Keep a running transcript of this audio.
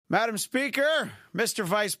Madam Speaker, Mr.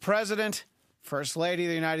 Vice President, First Lady of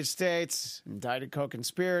the United States, indicted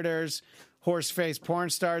co-conspirators, horse-faced porn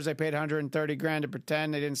stars I paid $130,000 to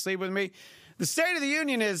pretend they didn't sleep with me. The State of the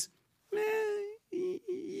Union is,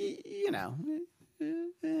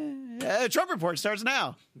 Trump Report starts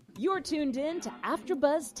now. You're tuned in to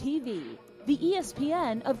AfterBuzz TV, the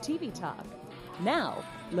ESPN of TV talk. Now,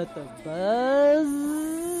 let the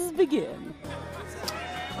buzz begin.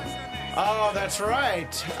 Oh, that's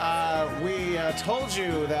right. We told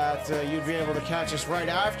you that you'd be able to catch us right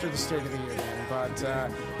after the State of the Union,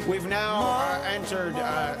 but we've now entered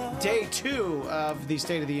day 2 of the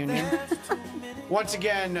State of the Union. Once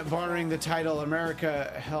again, borrowing the title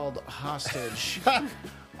America Held Hostage.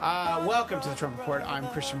 Welcome to the Trump Report. I'm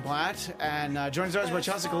Christian Blatt, and joined as always by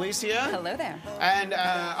Chelsea Galicia. Hello there. And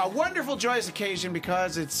a wonderful, joyous occasion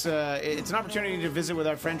because it's an opportunity to visit with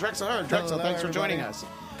our friend Drexel. Drexel, Hello, thanks for everybody. joining us.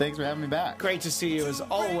 Thanks for having me back. Great to see you as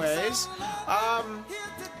always.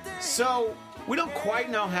 So we don't quite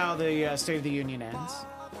know how the State of the Union ends.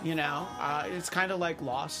 It's kind of like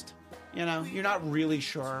Lost. You're not really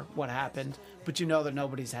sure what happened, but you know that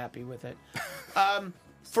nobody's happy with it.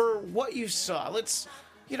 For what you saw, let's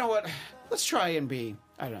try and be,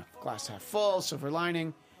 glass half full, silver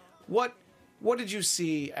lining. What did you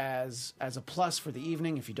see as a plus for the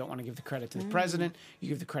evening? If you don't want to give the credit to the president, you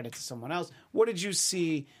give the credit to someone else. What did you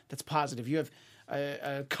see that's positive? You have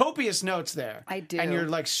copious notes there. I do. And you're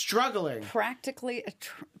like struggling. Practically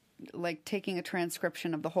like taking a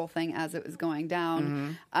transcription of the whole thing as it was going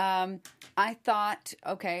down. I thought,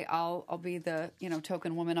 okay, I'll be the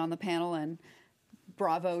token woman on the panel, and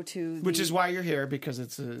bravo to Which is why you're here, because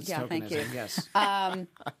it's tokenism. Thank you. Yes. That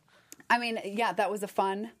was a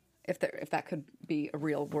fun, if that could be a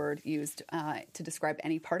real word used to describe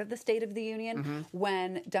any part of the State of the Union,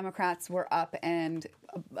 when Democrats were up and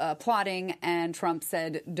applauding, and Trump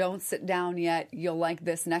said, "Don't sit down yet, you'll like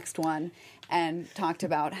this next one," and talked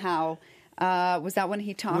about how was that when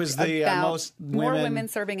he talked about more women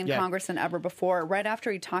serving in Congress than ever before? Right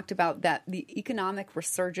after he talked about that the economic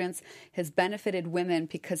resurgence has benefited women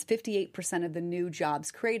because 58% of the new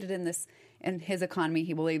jobs created in his economy,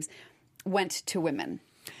 he believes, went to women.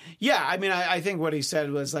 Yeah, I think what he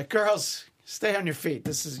said was like, girls, stay on your feet.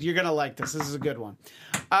 You're gonna like this. This is a good one.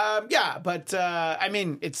 It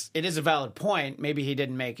is a valid point. Maybe he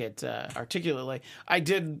didn't make it articulately. I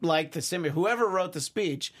did like the symbol. Whoever wrote the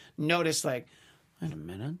speech noticed, like, wait a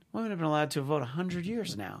minute, women have been allowed to vote 100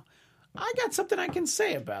 years now. I got something I can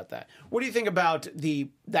say about that. What do you think about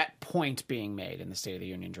that point being made in the State of the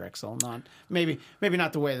Union, Drexel? Maybe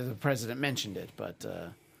not the way that the president mentioned it, but.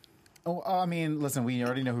 Listen, we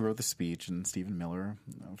already know who wrote the speech, and Stephen Miller,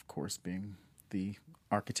 of course, being the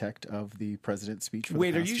architect of the president's speech. For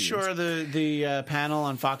Wait, the are past you 2 sure years. the panel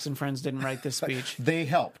on Fox and Friends didn't write this speech? They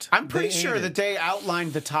helped. I'm pretty sure aided. that they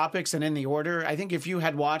outlined the topics and in the order. I think if you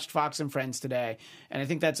had watched Fox and Friends today, and I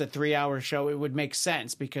think that's a 3-hour show, it would make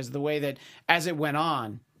sense, because the way that as it went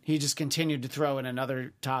on, he just continued to throw in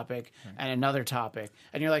another topic and another topic.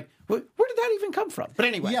 And you're like, where did that even come from? But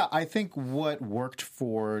anyway. Yeah, I think what worked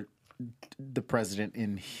for the president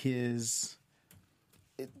in his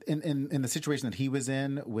in the situation that he was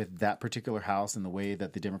in with that particular House, and the way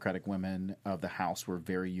that the Democratic women of the House were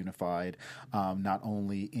very unified, not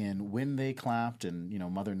only in when they clapped, and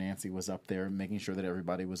Mother Nancy was up there making sure that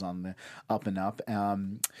everybody was on the up and up.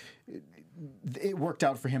 It worked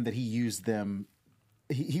out for him that he used them.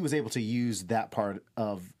 He was able to use that part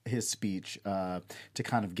of his speech to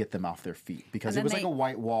kind of get them off their feet, because it was like a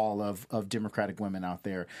white wall of Democratic women out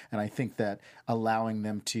there. And I think that allowing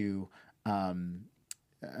them to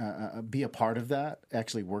be a part of that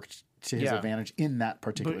actually worked to his advantage in that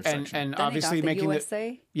particular section. And Then obviously he got making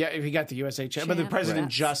USA? he got the USA champ, but the president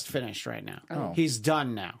Right. just finished right now. Oh. He's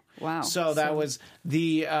done now. Wow. So that was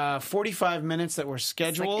the 45 minutes that were It's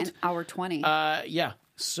scheduled. like an hour 20.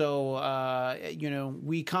 So,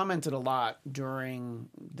 we commented a lot during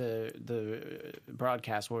the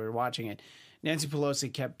broadcast while we were watching it. Nancy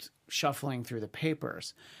Pelosi kept shuffling through the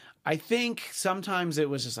papers. I think sometimes it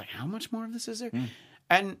was just like, how much more of this is there?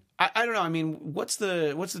 And I don't know. What's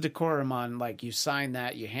the decorum on, like, you sign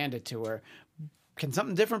that, you hand it to her? Can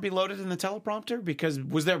something different be loaded in the teleprompter? Because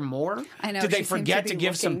was there more? I know. Did they she seemed forget be to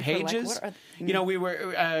give some looking for, like, pages? what are- We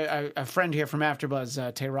were a friend here from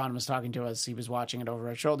AfterBuzz, Tehran, was talking to us. He was watching it over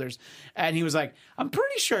our shoulders, and he was like, "I'm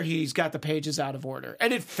pretty sure he's got the pages out of order,"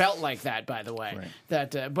 and it felt like that, by the way.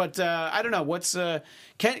 Right. But I don't know. What's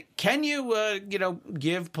can you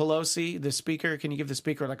give Pelosi, the speaker? Can you give the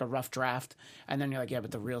speaker like a rough draft, and then you're like, yeah,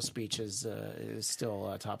 but the real speech is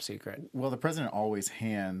still top secret. Well, the president always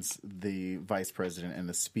hands the vice president president and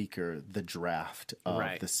the speaker the draft of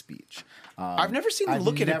Right. the speech. I've never seen them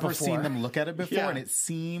look at it I've never before. seen them look at it before, Yeah. and it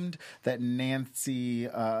seemed that Nancy,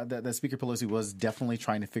 that Speaker Pelosi was definitely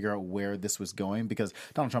trying to figure out where this was going, because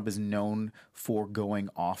Donald Trump is known for going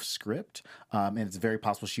off script, and it's very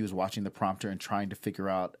possible she was watching the prompter and trying to figure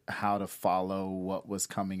out how to follow what was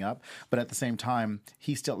coming up. But at the same time,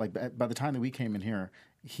 he still, like, by the time that we came in here,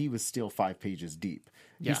 he was still 5 pages deep.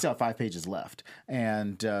 Yeah. He still had 5 pages left.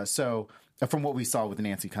 And so from what we saw with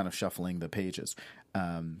Nancy kind of shuffling the pages.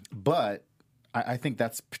 But I think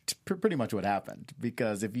that's pretty much what happened,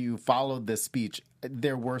 because if you followed this speech,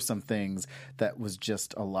 there were some things that was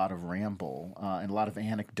just a lot of ramble and a lot of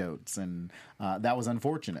anecdotes, and that was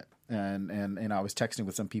unfortunate. And I was texting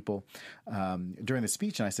with some people during the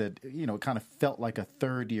speech, and I said, it kind of felt like a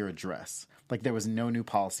third-year address. Like there was no new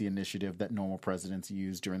policy initiative that normal presidents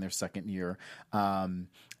use during their second year. And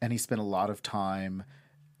he spent a lot of time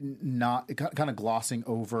not kind of glossing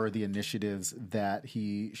over the initiatives that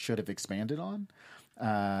he should have expanded on,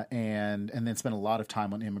 and then spent a lot of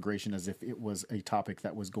time on immigration as if it was a topic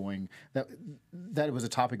that was that it was a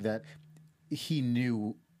topic that he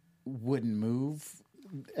knew wouldn't move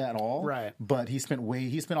at all. Right. But he spent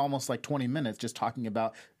almost like 20 minutes just talking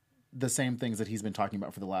about the same things that he's been talking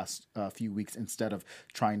about for the last few weeks, instead of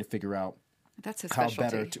trying to figure out That's his how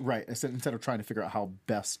specialty. better instead of trying to figure out how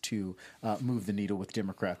best to move the needle with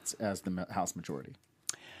Democrats as the House majority.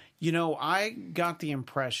 I got the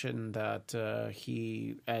impression that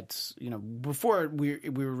before we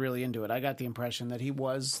were really into it, I got the impression that he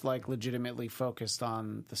was like legitimately focused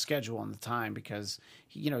on the schedule and the time, because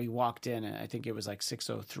he walked in and I think it was like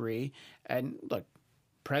 6:03, and look,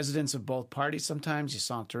 presidents of both parties, sometimes you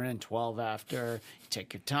saunter in 12 after, you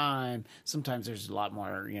take your time. Sometimes there's a lot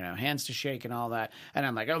more, hands to shake and all that. And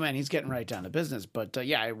I'm like, oh man, he's getting right down to business. But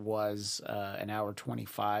yeah, it was an hour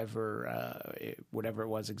 25 or whatever it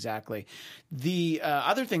was exactly. The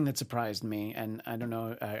other thing that surprised me, and I don't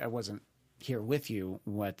know, I wasn't here with you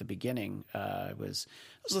at the beginning. I was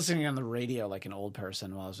listening on the radio like an old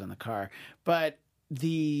person while I was in the car. But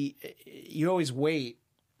you always wait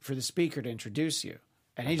for the speaker to introduce you.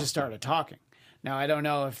 And he just started talking. Now, I don't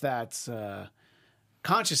know if that's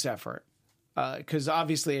conscious effort, because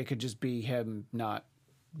obviously it could just be him not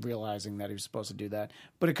realizing that he was supposed to do that.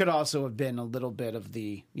 But it could also have been a little bit of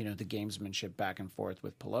the gamesmanship back and forth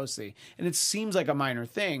with Pelosi. And it seems like a minor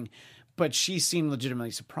thing, but she seemed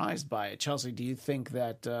legitimately surprised by it. Chelsea, do you think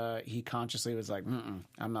that he consciously was like,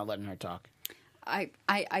 I'm not letting her talk? I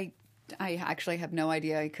actually have no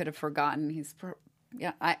idea. I could have forgotten.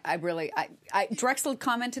 Yeah, Drexel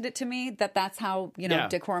commented it to me that's how,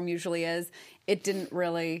 decorum usually is. It didn't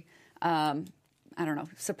really,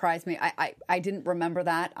 surprise me. I didn't remember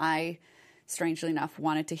that. I, strangely enough,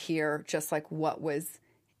 wanted to hear just like what was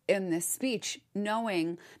in this speech,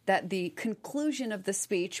 knowing that the conclusion of the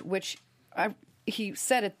speech, which he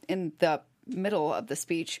said it in the middle of the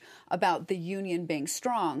speech about the union being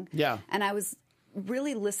strong. Yeah. And I was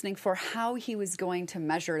really listening for how he was going to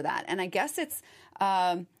measure that. And I guess it's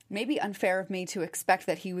maybe unfair of me to expect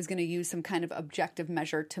that he was going to use some kind of objective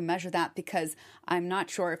measure to measure that, because I'm not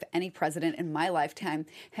sure if any president in my lifetime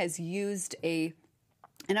has used an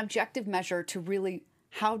objective measure to really,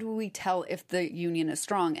 how do we tell if the union is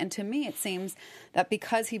strong? And to me, it seems that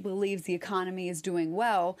because he believes the economy is doing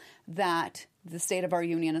well, that the state of our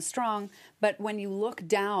union is strong. But when you look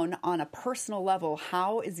down on a personal level,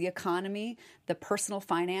 how is the economy, the personal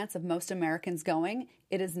finance of most Americans going?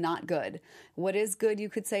 It is not good. What is good, you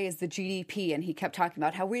could say, is the GDP. And he kept talking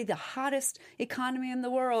about how we're the hottest economy in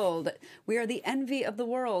the world. We are the envy of the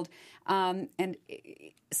world. And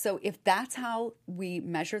so if that's how we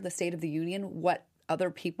measure the state of the union, what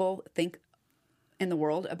other people think in the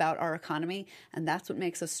world about our economy, and that's what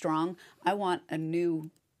makes us strong, I want a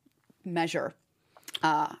new measure.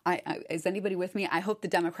 Is anybody with me? I hope the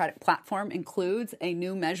Democratic platform includes a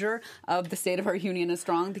new measure of the state of our union is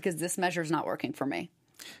strong, because this measure is not working for me.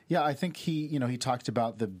 Yeah, I think he talked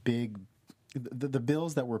about the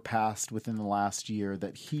bills that were passed within the last year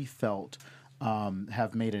that he felt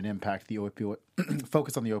have made an impact. The opioid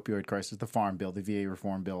focus on the opioid crisis, the Farm Bill, the VA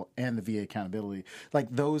reform bill, and the VA accountability. Like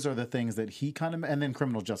those are the things that he kind of, and then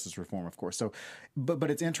criminal justice reform, of course. So,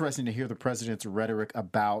 but it's interesting to hear the president's rhetoric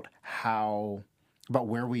about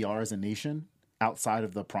where we are as a nation outside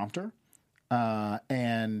of the prompter,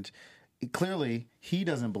 and clearly he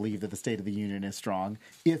doesn't believe that the State of the Union is strong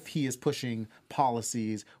if he is pushing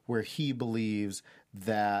policies where he believes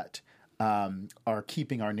that are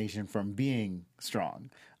keeping our nation from being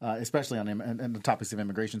strong, especially on the topics of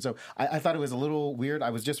immigration. So I thought it was a little weird.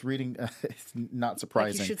 I was just reading, it's not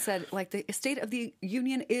surprising. Like you should said, like the State of the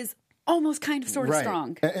Union is almost kind of sort of Right.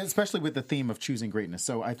 strong. Especially with the theme of choosing greatness.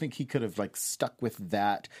 So I think he could have like stuck with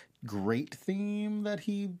that great theme that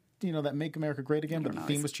he, that Make America Great Again, but the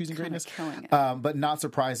theme was choosing greatness. Killing it. But not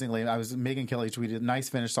surprisingly, Megyn Kelly tweeted, "Nice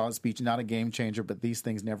finish, solid speech, not a game changer, but these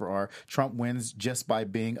things never are. Trump wins just by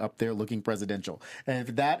being up there looking presidential." And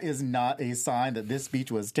if that is not a sign that this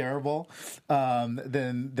speech was terrible,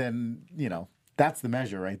 then that's the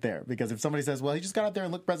measure right there. Because if somebody says, well, he just got up there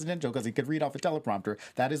and looked presidential because he could read off a teleprompter,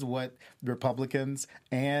 that is what Republicans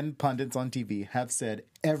and pundits on TV have said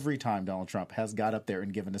every time Donald Trump has got up there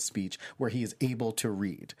and given a speech where he is able to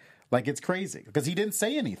read. Like, it's crazy because he didn't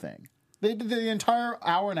say anything. The entire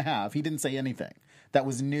hour and a half, he didn't say anything that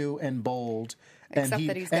was new and bold. Except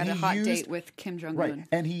that he's got a hot date with Kim Jong-un. Right.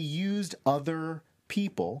 And he used other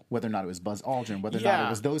people, whether or not it was Buzz Aldrin, whether or not it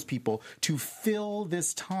was those people, to fill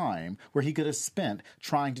this time where he could have spent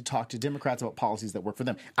trying to talk to Democrats about policies that work for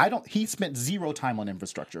them. He spent zero time on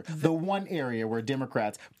infrastructure. The one area where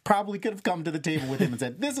Democrats probably could have come to the table with him and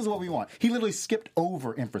said, this is what we want. He literally skipped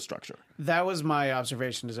over infrastructure. That was my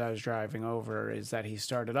observation as I was driving over, is that he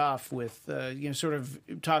started off with, sort of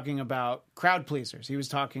talking about crowd pleasers. He was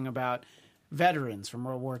talking about veterans from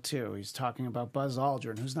World War II. He's talking about Buzz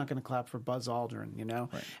Aldrin. Who's not going to clap for Buzz Aldrin,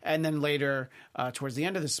 Right. And then later, towards the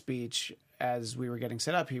end of the speech, as we were getting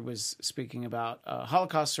set up, he was speaking about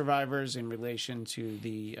Holocaust survivors in relation to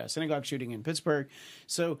the synagogue shooting in Pittsburgh.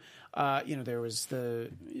 So, there was the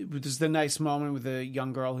nice moment with the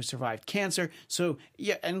young girl who survived cancer. So,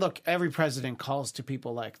 yeah, and look, every president calls to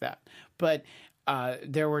people like that. But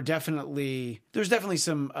there's definitely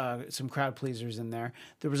some crowd pleasers in there.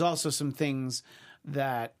 There was also some things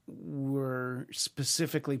that were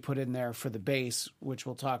specifically put in there for the base, which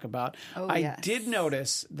we'll talk about. I did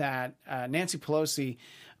notice that Nancy Pelosi,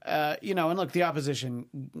 and look, the opposition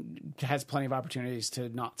has plenty of opportunities to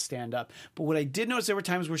not stand up. But what I did notice, there were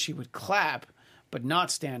times where she would clap but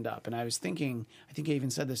not stand up. And I was thinking, I think I even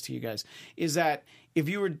said this to you guys, is that if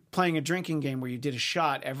you were playing a drinking game where you did a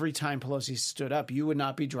shot every time Pelosi stood up, you would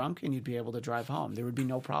not be drunk and you'd be able to drive home. There would be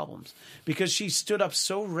no problems because she stood up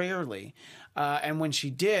so rarely. And when she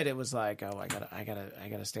did, it was like, oh, I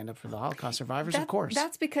gotta stand up for the Holocaust survivors. Of course.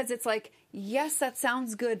 That's because it's like, yes, that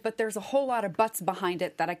sounds good, but there's a whole lot of buts behind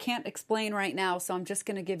it that I can't explain right now. So I'm just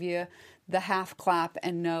going to give you the half clap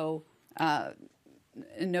and no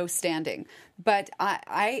standing. But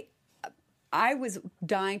I was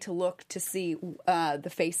dying to look to see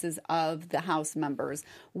the faces of the House members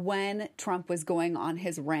when Trump was going on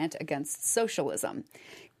his rant against socialism.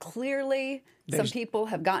 Clearly, some people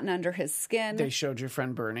have gotten under his skin. They showed your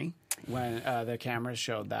friend Bernie when the cameras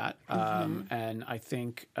showed that. And I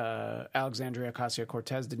think Alexandria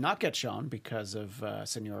Ocasio-Cortez did not get shown because of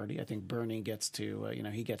seniority. I think Bernie gets to,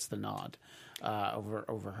 he gets the nod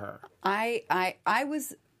over her. I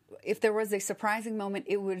was... If there was a surprising moment,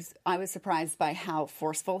 I was surprised by how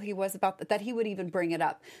forceful he was about that he would even bring it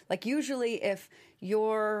up. Like, usually if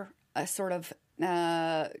you're a sort of,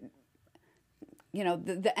 the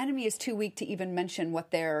enemy is too weak to even mention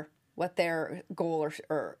what their goal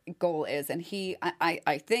or goal is. And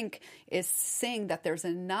I think, is saying that there's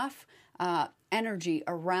enough energy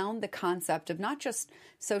around the concept of not just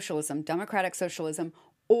socialism, democratic socialism,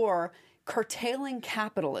 or curtailing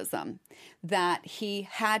capitalism, that he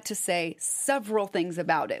had to say several things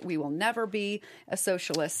about it. We will never be a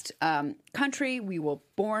socialist country. We will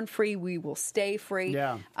born free. We will stay free.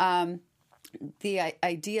 Yeah. The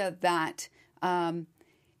idea that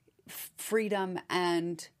freedom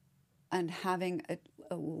and having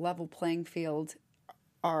a level playing field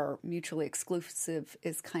are mutually exclusive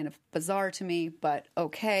is kind of bizarre to me, but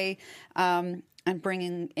okay. And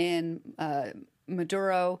bringing in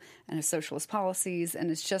Maduro and his socialist policies, and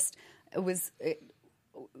he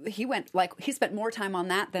spent more time on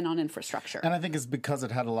that than on infrastructure. And I think it's because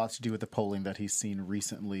it had a lot to do with the polling that he's seen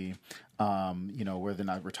recently, where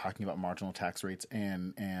we're talking about marginal tax rates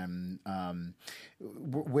and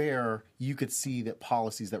where you could see that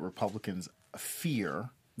policies that Republicans fear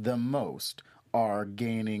the most are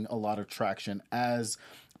gaining a lot of traction as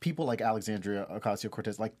people like Alexandria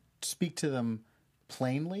Ocasio-Cortez speak to them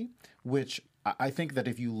plainly, which I think that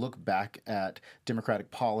if you look back at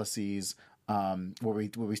Democratic policies, where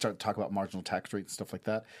we start to talk about marginal tax rates and stuff like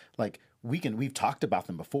that, we've talked about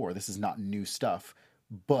them before. This is not new stuff.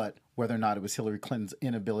 But whether or not it was Hillary Clinton's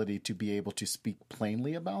inability to be able to speak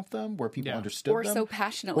plainly about them, where people understood them, so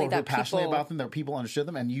passionately about them that people understood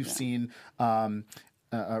them, and you've seen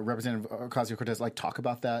Representative Ocasio-Cortez talk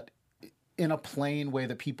about that in a plain way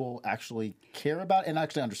that people actually care about and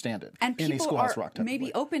actually understand it. And in a people Schoolhouse are Rock type maybe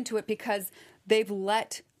of way. open to it because they've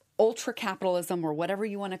let ultra capitalism, or whatever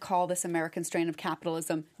you want to call this American strain of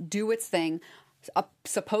capitalism, do its thing.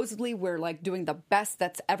 Supposedly we're like doing the best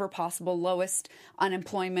that's ever possible, lowest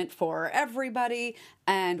unemployment for everybody,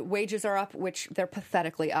 and wages are up, which they're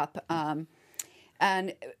pathetically up.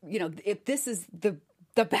 And if this is the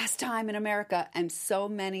best time in America, and so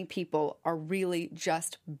many people are really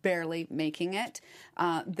just barely making it,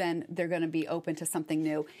 then they're going to be open to something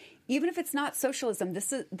new, even if it's not socialism.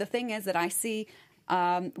 This is the thing is that I see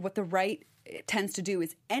what the right tends to do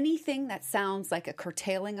is anything that sounds like a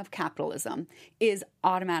curtailing of capitalism is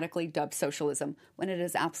automatically dubbed socialism, when it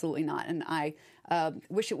is absolutely not. And I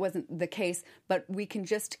wish it wasn't the case, but we can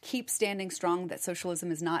just keep standing strong that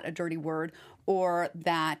socialism is not a dirty word, or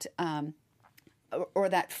that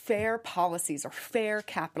fair policies or fair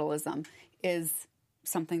capitalism is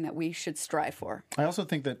something that we should strive for. I also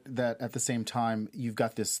think that at the same time, you've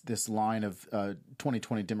got this line of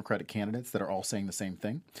 2020 Democratic candidates that are all saying the same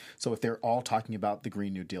thing. So if they're all talking about the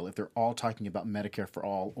Green New Deal, if they're all talking about Medicare for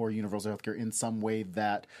all or universal health care in some way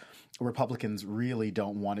that Republicans really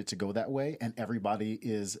don't want it to go that way, and everybody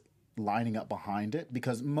is lining up behind it,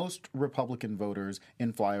 because most Republican voters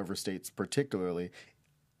in flyover states particularly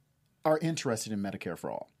are interested in Medicare for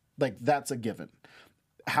all. Like, that's a given.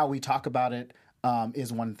 How we talk about it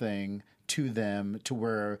is one thing to them, to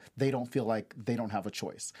where they don't feel like they don't have a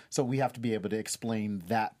choice. So we have to be able to explain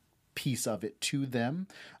that piece of it to them.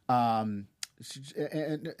 And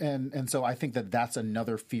so I think that that's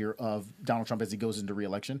another fear of Donald Trump as he goes into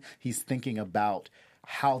re-election. He's thinking about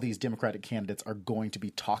how these Democratic candidates are going to be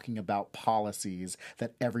talking about policies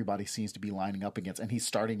that everybody seems to be lining up against. And he's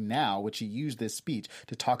starting now, which he used this speech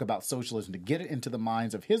to talk about socialism, to get it into the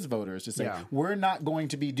minds of his voters, to say, we're not going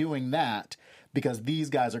to be doing that, because these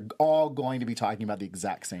guys are all going to be talking about the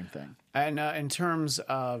exact same thing. And in terms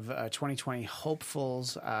of 2020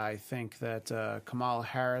 hopefuls, I think that Kamala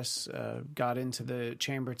Harris got into the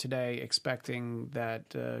chamber today expecting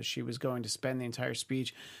that she was going to spend the entire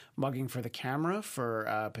speech mugging for the camera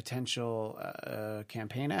for potential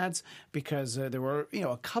campaign ads, because there were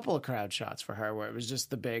a couple of crowd shots for her where it was just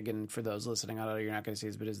the big, and for those listening, I know you're not going to see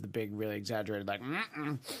this, but it's the big, really exaggerated, like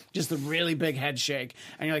just the really big head shake,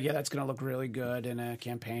 and you're like, yeah, that's going to look really good in a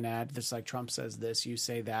campaign ad. This, like, Trump says this, you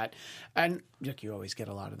say that, and look, you always get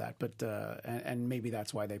a lot of that, but and maybe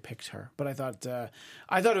that's why they picked her. But I thought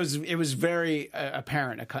it was very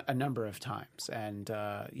apparent a number of times, and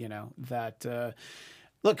that.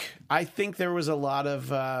 Look, I think there was a lot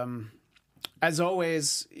of, as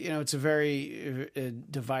always, it's a very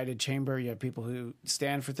divided chamber. You have people who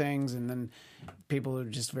stand for things, and then people who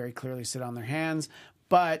just very clearly sit on their hands.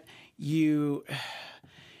 But it's you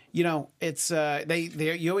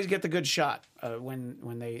always get the good shot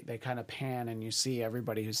when they kind of pan and you see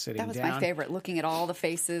everybody who's sitting down. That was my favorite, looking at all the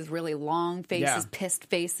faces, really long faces, pissed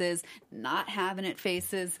faces, not having it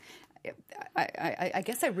faces. I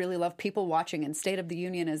guess I really love people watching, and State of the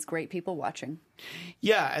Union is great people watching.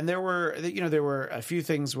 Yeah, and there were a few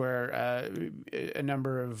things where a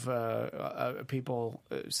number of people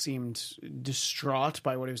seemed distraught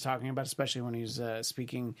by what he was talking about, especially when he was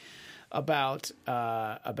speaking about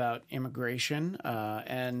immigration,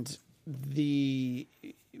 and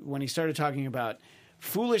when he started talking about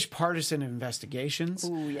foolish partisan investigations.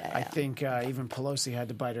 Ooh, yeah. I think even Pelosi had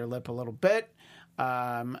to bite her lip a little bit.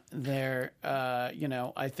 I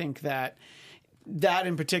think that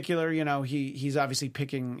in particular, he's obviously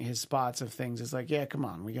picking his spots of things. It's like, yeah, come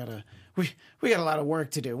on, we got a lot of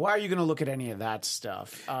work to do. Why are you going to look at any of that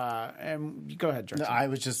stuff? And go ahead, Drexel. No, I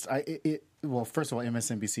was just, well, first of all,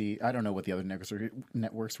 MSNBC, I don't know what the other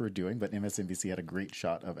networks were doing, but MSNBC had a great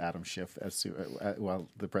shot of Adam Schiff while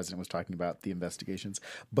the president was talking about the investigations.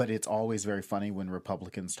 But it's always very funny when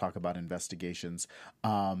Republicans talk about investigations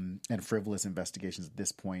and frivolous investigations at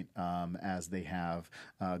this point, as they have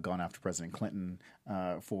gone after President Clinton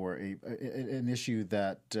for an issue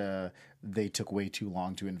that they took way too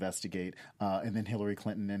long to investigate, and then Hillary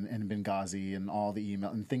Clinton and Benghazi and all the email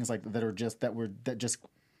and things like that just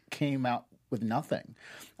came out with nothing,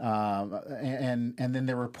 and then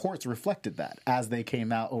their reports reflected that as they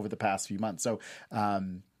came out over the past few months. So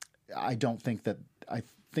I don't think that. I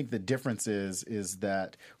think the difference is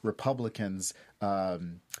that Republicans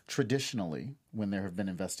traditionally, when there have been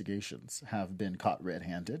investigations, have been caught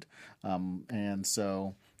red-handed, and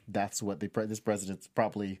so. That's what this president's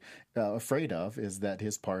probably afraid of, is that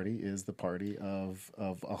his party is the party of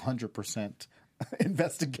 100%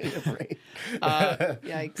 investigative rate.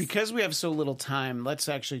 Yikes. Because we have so little time, let's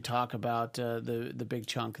actually talk about the big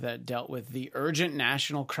chunk that dealt with the urgent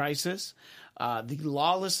national crisis The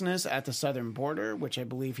lawlessness at the southern border, which I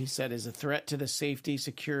believe he said is a threat to the safety,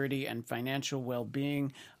 security, and financial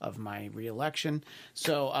well-being of my reelection.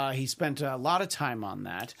 So he spent a lot of time on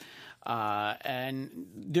that. And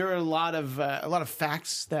there are a lot of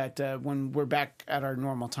facts that when we're back at our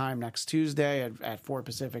normal time next Tuesday at 4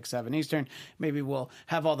 Pacific, 7 Eastern, maybe we'll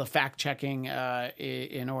have all the fact checking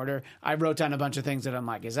in order. I wrote down a bunch of things that I'm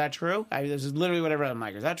like, is that true? This is literally what I wrote. I'm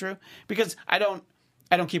like, is that true? Because I don't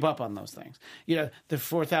keep up on those things. The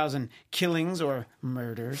 4,000 killings or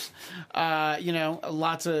murders,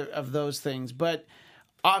 lots of those things. But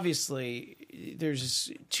obviously,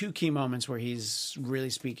 there's two key moments where he's really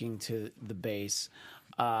speaking to the base.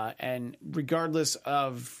 And regardless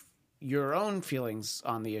of your own feelings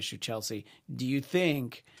on the issue, Chelsea, do you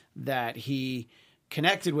think that he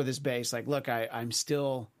connected with his base? Like, look, I'm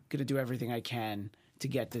still going to do everything I can to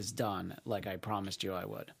get this done like I promised you I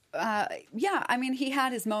would. Yeah, I mean, he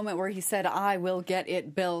had his moment where he said, I will get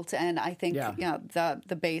it built. And I think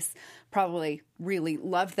the base probably really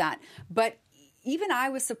loved that. But even I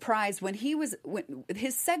was surprised when his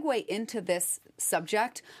segue into this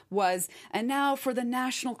subject was, and now for the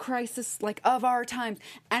national crisis of our times.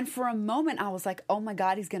 And for a moment, I was like, oh my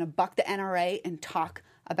God, he's going to buck the NRA and talk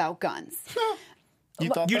about guns. You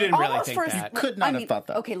didn't really think that. Could not have thought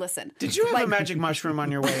that. Okay, listen. Did you have a magic mushroom on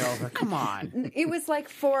your way over? Come on. It was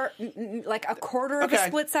for a quarter of a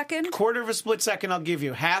split second. Quarter of a split second, I'll give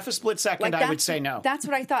you. Half a split second, I would say no. That's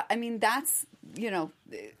what I thought. I mean, that's,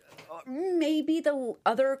 maybe the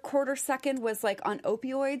other quarter second was on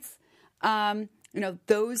opioids.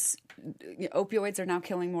 Those opioids are now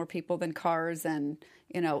killing more people than cars, and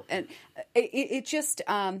it just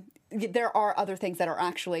there are other things that are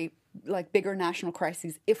actually bigger national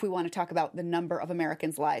crises if we want to talk about the number of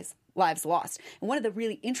Americans' lives lost. And one of the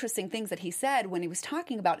really interesting things that he said when he was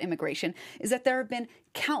talking about immigration is that there have been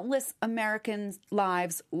countless Americans'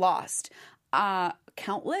 lives lost.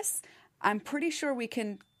 Countless? I'm pretty sure we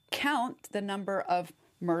can count the number of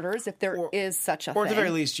murders if there is such a thing. Or at the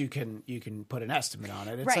very least, you can put an estimate on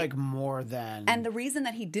it. It's right. More than... And the reason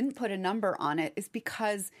that he didn't put a number on it is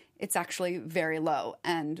because it's actually very low.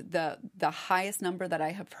 And the highest number that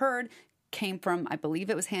I have heard came from, I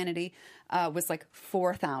believe it was Hannity, was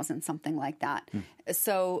 4,000, something like that.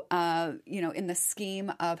 So, in the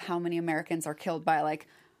scheme of how many Americans are killed by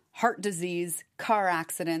heart disease, car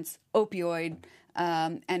accidents, opioid,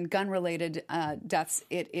 and gun-related deaths,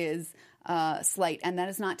 it is slight. And that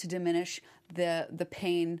is not to diminish the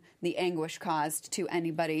pain, the anguish caused to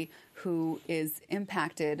anybody who is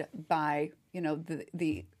impacted by,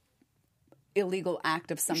 the illegal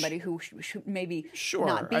act of somebody who should maybe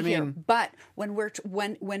not be here. But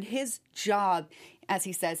when his job, as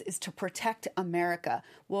he says, is to protect America,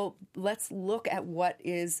 well, let's look at what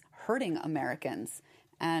is hurting Americans.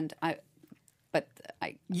 And it's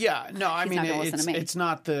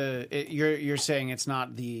not you're saying it's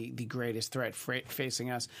not the greatest threat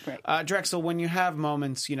facing us. Right. Drexel, when you have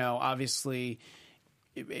moments, obviously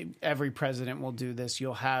every president will do this.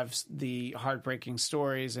 You'll have the heartbreaking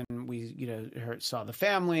stories, and we saw the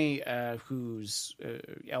family whose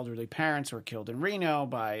elderly parents were killed in Reno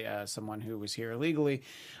by someone who was here illegally.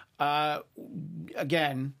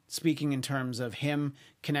 Again, speaking in terms of him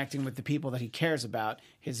connecting with the people that he cares about,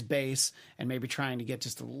 his base, and maybe trying to get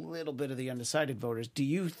just a little bit of the undecided voters, do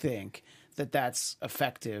you think that that's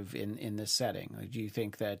effective in this setting? Do you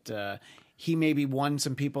think that he maybe won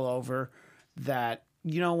some people over that,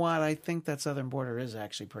 I think that southern border is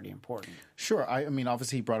actually pretty important? Sure. I mean,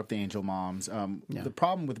 obviously he brought up the Angel Moms. The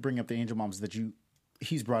problem with bringing up the Angel Moms is that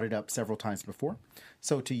he's brought it up several times before.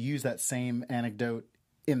 So to use that same anecdote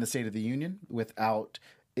in the State of the Union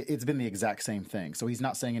it's been the exact same thing. So he's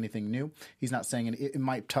not saying anything new. He's not saying it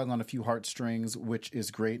might tug on a few heartstrings, which is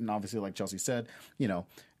great. And obviously, like Chelsea said,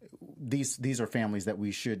 these are families that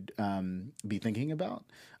we should be thinking about.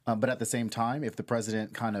 But at the same time, if the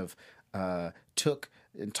president kind of took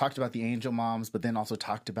and talked about the Angel Moms, but then also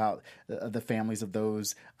talked about the families of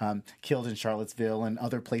those killed in Charlottesville and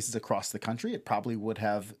other places across the country, it probably would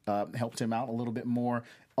have helped him out a little bit more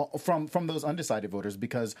from those undecided voters.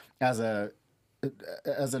 Because as an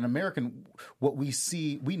American, what we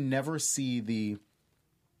never see the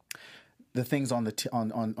things on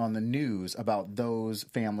the news about those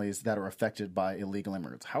families that are affected by illegal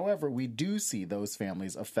immigrants. However, we do see those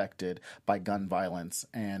families affected by gun violence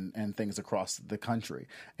and things across the country.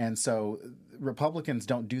 And so Republicans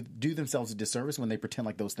don't do themselves a disservice when they pretend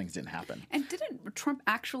like those things didn't happen. And didn't Trump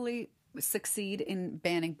actually succeed in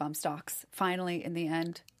banning bump stocks finally in the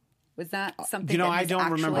end? Was that something? You know, that I has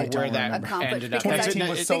don't remember actually where that accomplished? ended up. Because 2018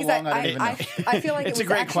 was so because long, I don't even know. I feel like It's it a was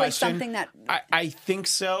great actually question. something that. I think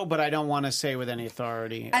so, but I don't want to say with any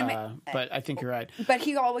authority. I mean- but I think you're right. But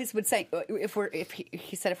he always would say,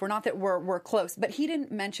 he said, if we're not that we're close. But he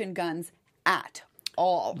didn't mention guns at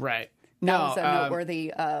all. Right. That No, was a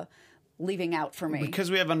noteworthy leaving out for me. because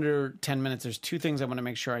we have under 10 minutes, there's two things I want to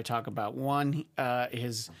make sure I talk about. One,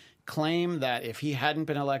 his claim that if he hadn't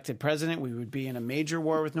been elected president, we would be in a major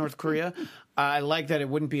war with North Korea. I like that it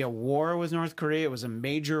wouldn't be a war with North Korea. It was a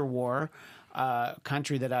major war.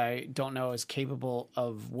 Country that I don't know is capable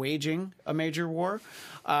of waging a major war.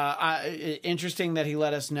 Interesting that he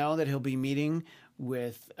let us know that he'll be meeting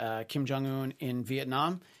with Kim Jong-un in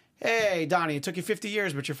Vietnam. Hey, Donnie, it took you 50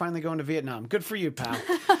 years, but you're finally going to Vietnam. Good for you, pal.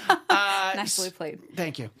 Nicely played.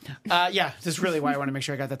 Thank you. Yeah, this is really why I want to make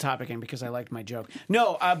sure I got the topic in, because I liked my joke.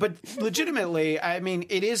 No, but legitimately, I mean,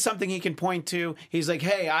 it is something he can point to. He's like,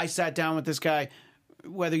 hey, I sat down with this guy.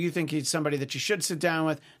 Whether you think he's somebody that you should sit down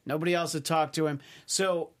with, nobody else had talked to him.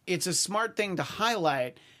 So it's a smart thing to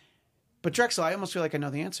highlight. But Drexel, I almost feel like I know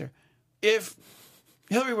the answer. If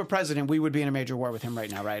Hillary were president, we would be in a major war with him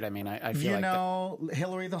right now, right? I mean, I feel like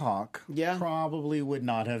Hillary the Hawk probably would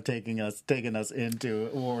not have taken us into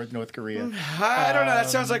a war with North Korea. I don't know. That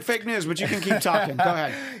sounds like fake news, but you can keep talking. Go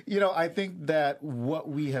ahead. You know, I think that what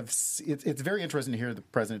we have, it's very interesting to hear the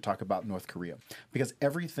president talk about North Korea, because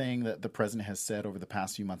everything that the president has said over the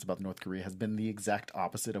past few months about North Korea has been the exact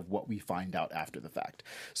opposite of what we find out after the fact.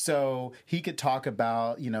 So he could talk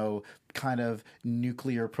about, you know, kind of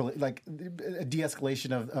nuclear, like a de-escalation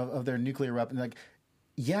of their nuclear weapon. Like,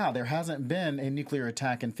 yeah, there hasn't been a nuclear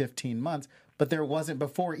attack in 15 months, but there wasn't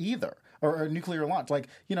before either, or a nuclear launch. Like,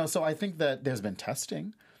 you know, so I think that there's been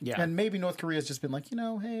testing. Yeah. And maybe North Korea has just been like, you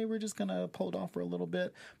know, hey, we're just going to pull it off for a little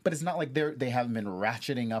bit. But it's not like they haven't been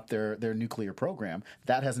ratcheting up their nuclear program.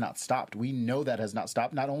 That has not stopped. We know that has not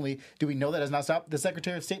stopped. Not only do we know that has not stopped, the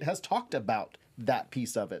Secretary of State has talked about that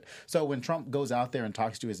piece of it. So when Trump goes out there and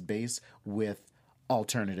talks to his base with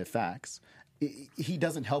alternative facts, he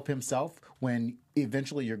doesn't help himself when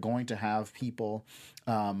eventually you're going to have people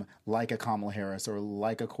like a Kamala Harris or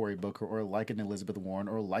like a Cory Booker or like an Elizabeth Warren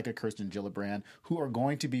or like a Kirsten Gillibrand who are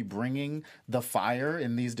going to be bringing the fire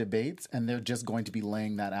in these debates, and they're just going to be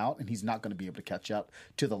laying that out, and he's not going to be able to catch up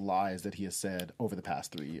to the lies that he has said over the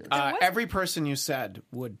past 3 years. Every person you said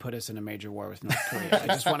would put us in a major war with North Korea. I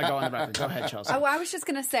just want to go on the record. Go ahead, Chelsea. I was just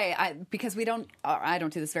going to say, because I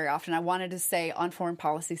don't do this very often, I wanted to say on foreign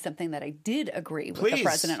policy something that I did agree with the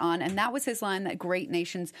president on, and that was his line that great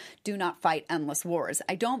nations do not fight endless wars.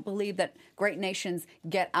 I don't believe that great nations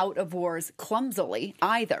get out of wars clumsily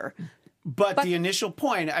either. But the initial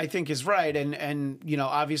point, I think, is right. And you know,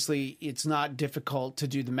 obviously, it's not difficult to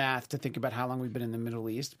do the math to think about how long we've been in the Middle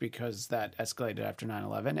East, because that escalated after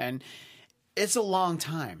 9/11. And it's a long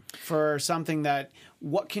time for something that,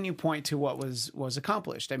 what can you point to what was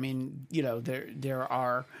accomplished? I mean, you know, there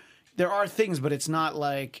are things, but it's not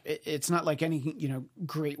like any, you know,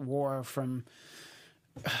 great war from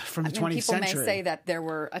the 20th century. People may say that there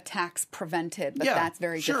were attacks prevented, but that's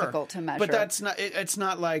very difficult to measure. But that's not. It's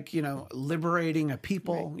not like, you know, liberating a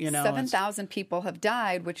people. Right. You know, 7,000 people have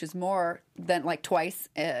died, which is more than like twice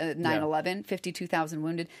 9/11. 52,000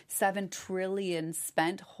 wounded. 7 trillion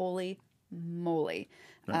spent. Holy moly!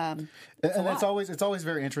 Right. And it's always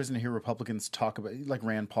very interesting to hear Republicans talk about, like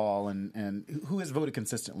Rand Paul and who has voted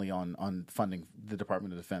consistently on funding the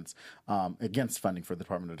Department of Defense, against funding for the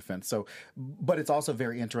Department of Defense. So, but it's also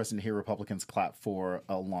very interesting to hear Republicans clap for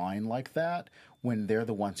a line like that when they're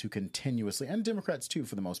the ones who continuously, and Democrats too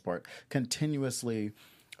for the most part, continuously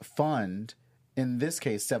fund, in this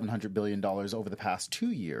case, $700 billion over the past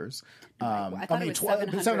 2 years. I thought it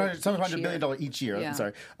was $700 billion each year. Yeah. I'm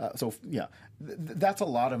sorry. That's a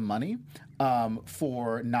lot of money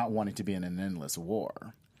for not wanting to be in an endless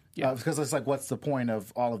war. Yeah. Because it's like, what's the point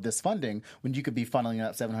of all of this funding when you could be funneling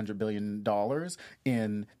that $700 billion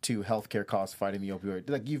into healthcare costs, fighting the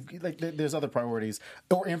opioid? There's other priorities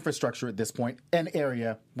or infrastructure at this point, an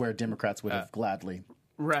area where Democrats would have gladly.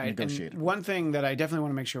 Right. And one thing that I definitely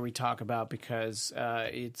want to make sure we talk about, because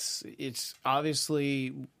it's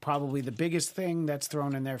obviously probably the biggest thing that's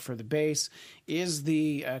thrown in there for the base, is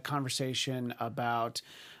the conversation about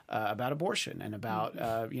abortion and about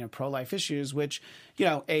pro-life issues, which, you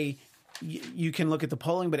know, you can look at the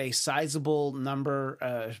polling, but a sizable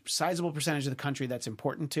percentage of the country that's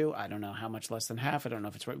important to, I don't know how much, less than half, I don't know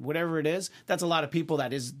if it's right, whatever it is, that's a lot of people.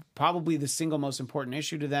 That is probably the single most important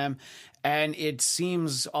issue to them. And it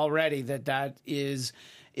seems already that is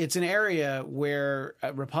it's an area where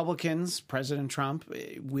Republicans, President Trump,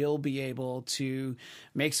 will be able to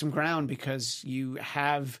make some ground because you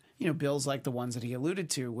have, bills like the ones that he alluded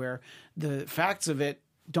to, where the facts of it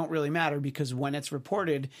don't really matter because when it's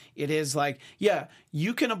reported, it is like, yeah,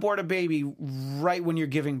 you can abort a baby right when you're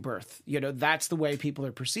giving birth. That's the way people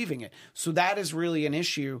are perceiving it. So that is really an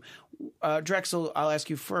issue. Drexel, I'll ask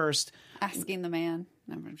you first. Asking the man.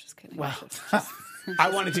 No, I'm just kidding. Well,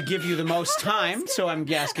 I wanted to give you the most time, so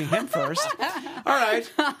I'm asking him first. All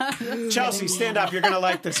right. Chelsea, stand up. You're going to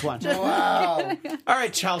like this one. Wow. All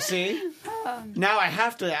right, Chelsea. Now I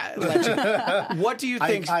have to let you. What do you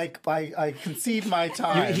think? I concede my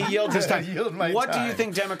time. He yields his time. What do you time.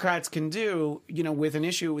 think Democrats can do, with an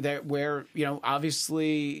issue where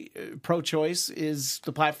obviously pro-choice is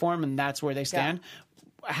the platform and that's where they stand? Yeah.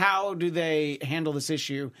 How do they handle this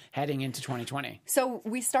issue heading into 2020? So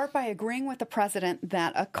we start by agreeing with the president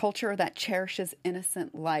that a culture that cherishes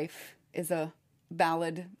innocent life is a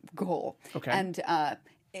valid goal. Okay. And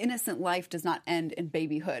innocent life does not end in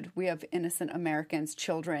babyhood. We have innocent Americans,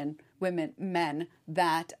 children, women, men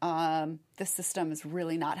that the system is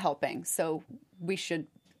really not helping. So we should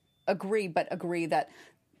agree that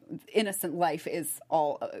innocent life is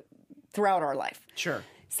all throughout our life. Sure.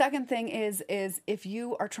 Second thing is if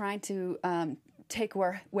you are trying to take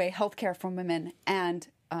away health care from women and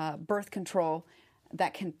birth control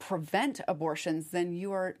that can prevent abortions, then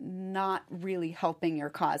you are not really helping your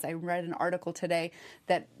cause. I read an article today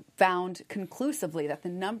that found conclusively that the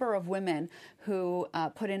number of women who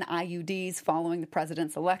put in IUDs following the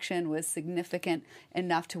president's election was significant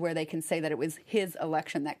enough to where they can say that it was his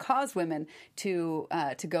election that caused women to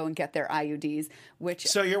go and get their IUDs.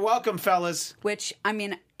 So you're welcome, fellas. Which, I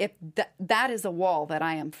mean, if that is a wall that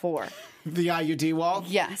I am for. The IUD wall?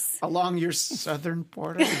 Yes. Along your southern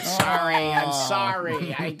border? I'm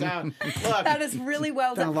sorry. I don't. Look. That is really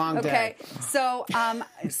well done. Been a long day. So,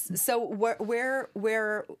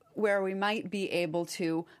 where we might be able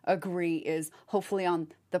to agree is hopefully on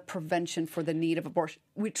the prevention for the need of abortion.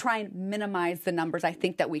 We try and minimize the numbers. I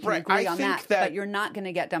think that we can agree on that. But you're not going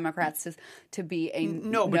to get Democrats to be a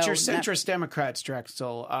no. But your centrist Democrats,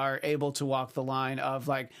 Drexel, are able to walk the line of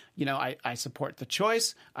I support the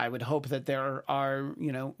choice. I would hope that there are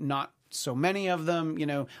not so many of them.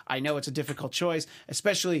 I know it's a difficult choice,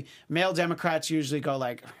 especially male Democrats usually go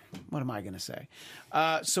like, what am I going to say?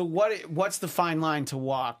 So what's the fine line to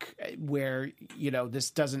walk where,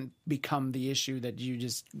 this doesn't become the issue that you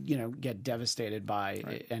just, get devastated by,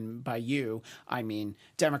 right. And by you, I mean,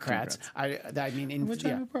 Democrats. I mean, which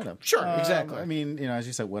I brought up. Sure, exactly. I mean, as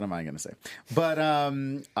you said, what am I going to say? But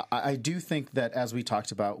I do think that as we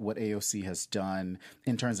talked about what AOC has done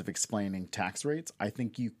in terms of explaining tax rates, I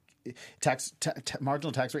think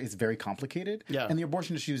marginal tax rate is very complicated, and the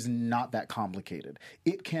abortion issue is not that complicated.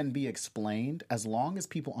 It can be explained as long as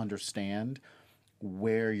people understand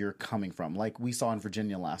where you're coming from. Like we saw in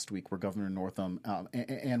Virginia last week, where Governor Northam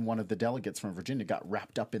and one of the delegates from Virginia got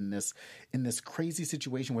wrapped up in this crazy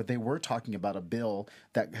situation where they were talking about a bill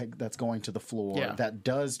that's going to the floor that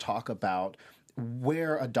does talk about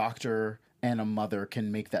where a doctor and a mother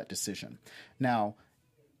can make that decision. Now,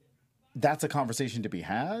 that's a conversation to be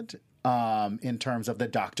had in terms of the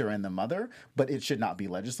doctor and the mother, but it should not be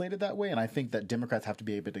legislated that way. And I think that Democrats have to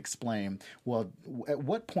be able to explain, well, at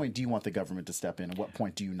what point do you want the government to step in and what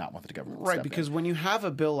point do you not want the government to step in? Right, because when you have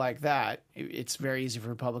a bill like that, it's very easy for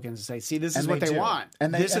Republicans to say, see, this is what they want.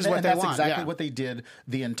 And this is what they want. That's exactly what they did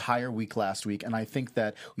the entire week last week. And I think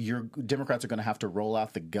that your Democrats are going to have to roll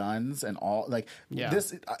out the guns and all.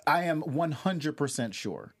 This, I am 100%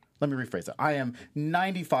 sure. Let me rephrase that. I am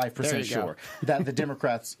 95% sure that the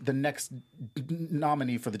Democrats, the next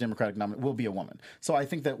nominee for the Democratic nominee will be a woman. So I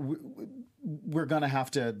think that they're going to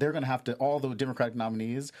have to, all the Democratic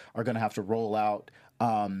nominees are going to have to roll out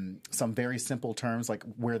some very simple terms like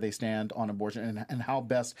where they stand on abortion and how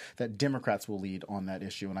best that Democrats will lead on that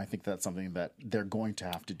issue. And I think that's something that they're going to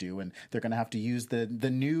have to do. And they're going to have to use the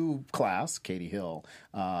new class, Katie Hill,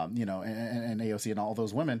 and AOC and all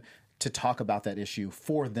those women, to talk about that issue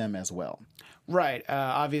for them as well. Right.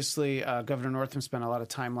 Obviously, Governor Northam spent a lot of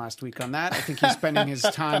time last week on that. I think he's spending his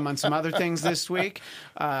time on some other things this week.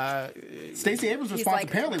 Stacey Abrams' response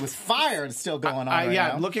apparently was fire. It's still going on right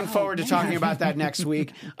now. Looking forward to talking about that next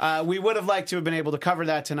week. We would have liked to have been able to cover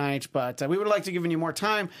that tonight, but we would have liked to have given you more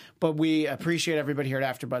time, but we appreciate everybody here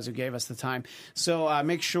at AfterBuzz who gave us the time. So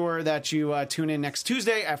make sure that you tune in next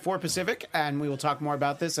Tuesday at 4 Pacific, and we will talk more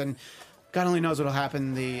about this. And God only knows what'll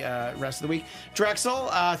happen the rest of the week. Drexel,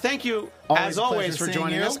 thank you Always as a always pleasure for seeing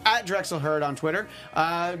joining you. us at Drexel Hurd on Twitter.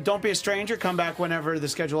 Don't be a stranger. Come back whenever the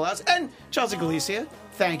schedule allows. And Chelsea Galicia,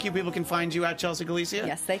 thank you. People can find you at Chelsea Galicia.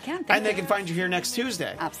 Yes, they can. Thank and they you. can find you here next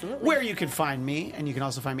Tuesday. Absolutely. Where you can find me, and you can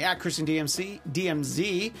also find me at Christian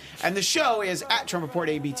DMZ. And the show is at Trump Report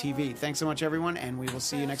ABTV. Thanks so much, everyone, and we will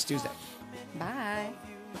see you next Tuesday. Bye.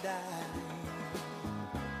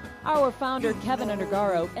 Our founder, Kevin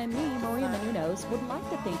Undergaro, and me, Maria Menounos, would like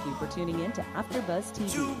to thank you for tuning in to AfterBuzz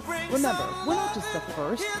TV. Remember, we're not just the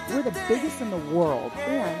first, we're the biggest in the world,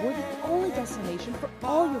 and we're the only destination for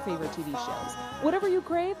all your favorite TV shows. Whatever you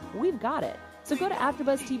crave, we've got it. So go to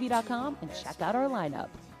AfterBuzzTV.com and check out our lineup.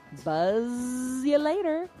 Buzz you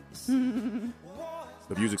later. The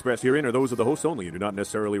views expressed herein are those of the hosts only and do not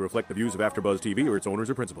necessarily reflect the views of AfterBuzz TV or its owners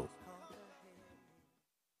or principals.